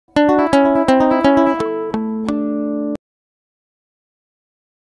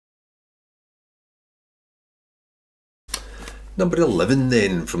Number 11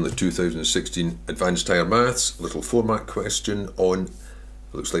 then from the 2016 Advanced Higher Maths, little format question on,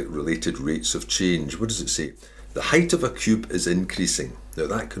 looks like related rates of change. What does it say? The height of a cube is increasing. Now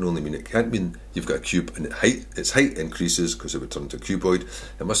that can only mean, it can't mean you've got a cube and its height increases because it would turn to a cuboid.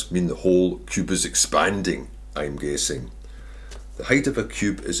 It must mean the whole cube is expanding, I'm guessing. The height of a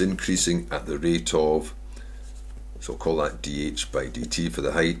cube is increasing at the rate of, so I'll call that dh by dt for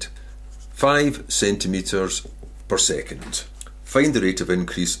the height, 5 centimetres per second. Find the rate of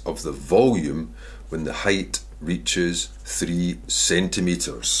increase of the volume when the height reaches 3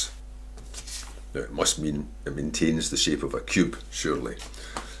 centimetres. Now it must mean it maintains the shape of a cube, surely.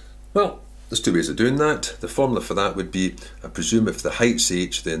 Well, there's two ways of doing that. The formula for that would be, I presume if the height's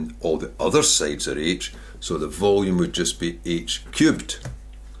h, then all the other sides are h, so the volume would just be h cubed.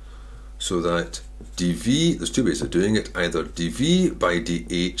 So that dv, there's two ways of doing it, either dv by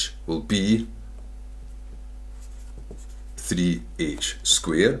dh will be 3h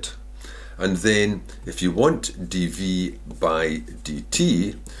squared, and then if you want dv by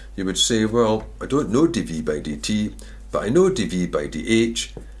dt, you would say, well, I don't know dv by dt, but I know dv by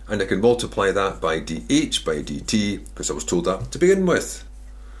dh, and I can multiply that by dh by dt, because I was told that to begin with.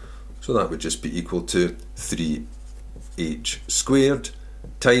 So that would just be equal to 3h squared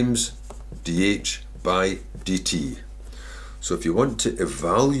times dh by dt. So if you want to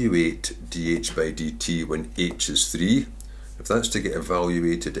evaluate dh by dt when h is 3, if that's to get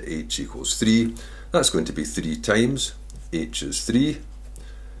evaluated at h equals 3, that's going to be 3 times h is 3,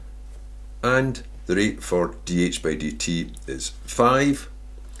 and the rate for dh by dt is 5,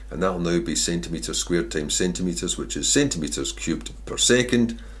 and that will now be centimetres squared times centimetres, which is centimetres cubed per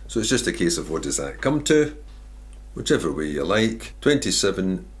second. So it's just a case of what does that come to? Whichever way you like.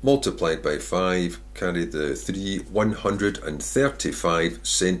 27 multiplied by 5, carry the 3, 135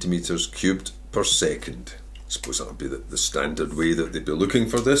 centimetres cubed per second. I suppose that would be the standard way that they'd be looking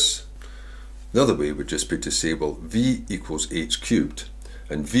for this. The other way would just be to say, well, v equals h cubed,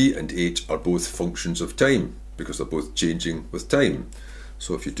 and v and h are both functions of time because they're both changing with time.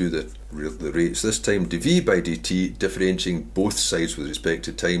 So if you do the rates this time, dv by dt, differentiating both sides with respect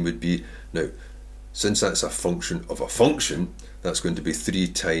to time would be, now, since that's a function of a function, that's going to be 3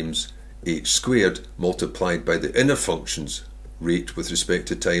 times h squared multiplied by the inner function's rate with respect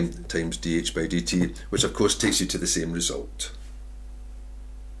to time times dh by dt, which of course takes you to the same result.